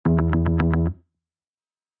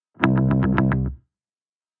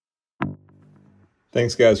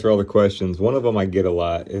Thanks guys for all the questions. One of them I get a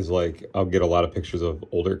lot is like, I'll get a lot of pictures of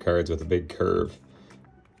older cards with a big curve.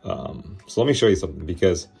 So let me show you something,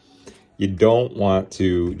 because you don't want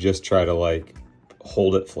to just try to like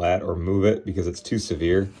hold it flat or move it because it's too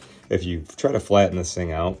severe. If you try to flatten this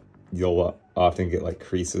thing out, you'll often get like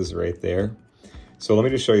creases right there. So let me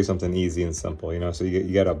just show you something easy and simple, you know. So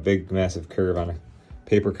you got a big massive curve on a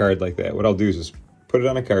paper card like that. What I'll do is just put it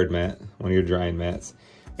on a card mat, one of your drying mats,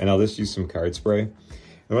 and I'll just use some card spray.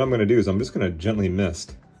 And what I'm gonna do is I'm just gonna gently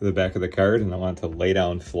mist the back of the card, and I want it to lay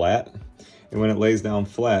down flat. And when it lays down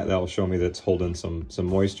flat, that'll show me that it's holding some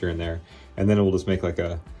moisture in there. And then it will just make like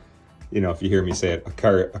a, you know, if you hear me say it,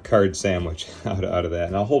 a card sandwich out of that.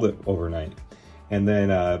 And I'll hold it overnight. And then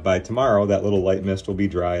by tomorrow, that little light mist will be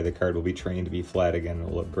dry. The card will be trained to be flat again. And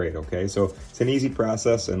it'll look great, okay? So it's an easy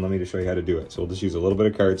process, and let me just show you how to do it. So we'll just use a little bit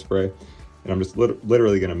of card spray, and I'm just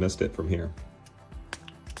literally gonna mist it from here.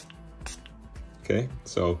 Okay,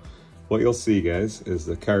 so what you'll see, guys, is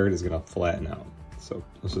the card is gonna flatten out. So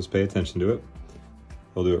let's just pay attention to it.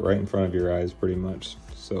 We'll do it right in front of your eyes pretty much.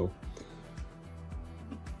 So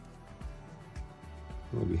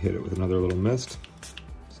maybe hit it with another little mist.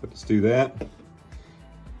 So just do that.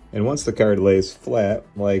 And once the card lays flat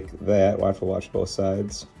like that, we'll have to watch both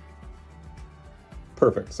sides.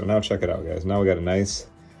 Perfect, so now check it out, guys. Now we got a nice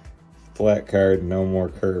flat card, no more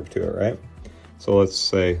curve to it, right? So let's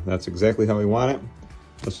say that's exactly how we want it.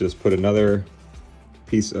 Let's just put another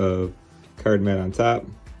piece of card mat on top.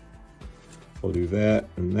 We'll do that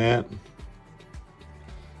and that.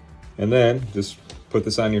 And then just put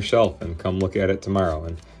this on your shelf and come look at it tomorrow.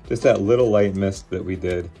 And just that little light mist that we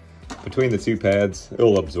did between the two pads,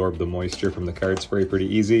 it'll absorb the moisture from the card spray pretty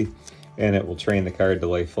easy, and it will train the card to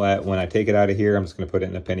lay flat. When I take it out of here, I'm just gonna put it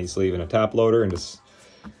in a penny sleeve and a top loader, and just,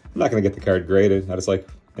 I'm not gonna get the card graded. I just like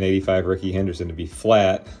an 85 Rickey Henderson to be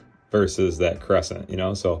flat versus that crescent, you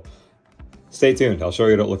know? So stay tuned, I'll show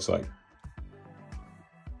you what it looks like.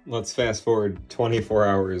 Let's fast forward 24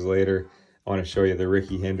 hours later. I want to show you the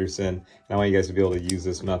Rickey Henderson. I want you guys to be able to use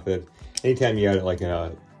this method. Anytime you got like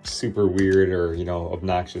a super weird or, you know,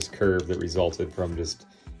 obnoxious curve that resulted from just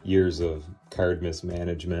years of card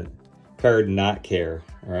mismanagement, card not care,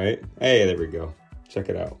 all right? Hey, there we go. Check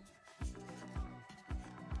it out.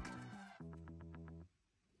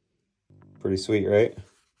 Pretty sweet, right?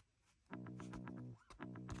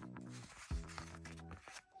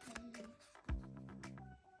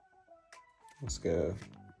 Let's go.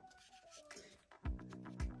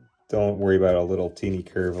 Don't worry about a little teeny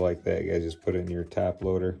curve like that, guys. Just put it in your top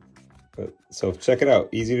loader. But so check it out.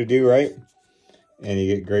 Easy to do, right? And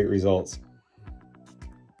you get great results.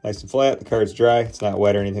 Nice and flat. The card's dry. It's not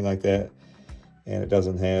wet or anything like that. And it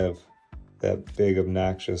doesn't have that big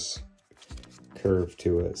obnoxious curve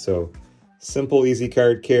to it. So simple, easy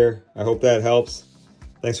card care. I hope that helps.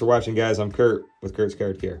 Thanks for watching, guys. I'm Kurt with Kurt's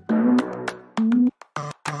Card Care.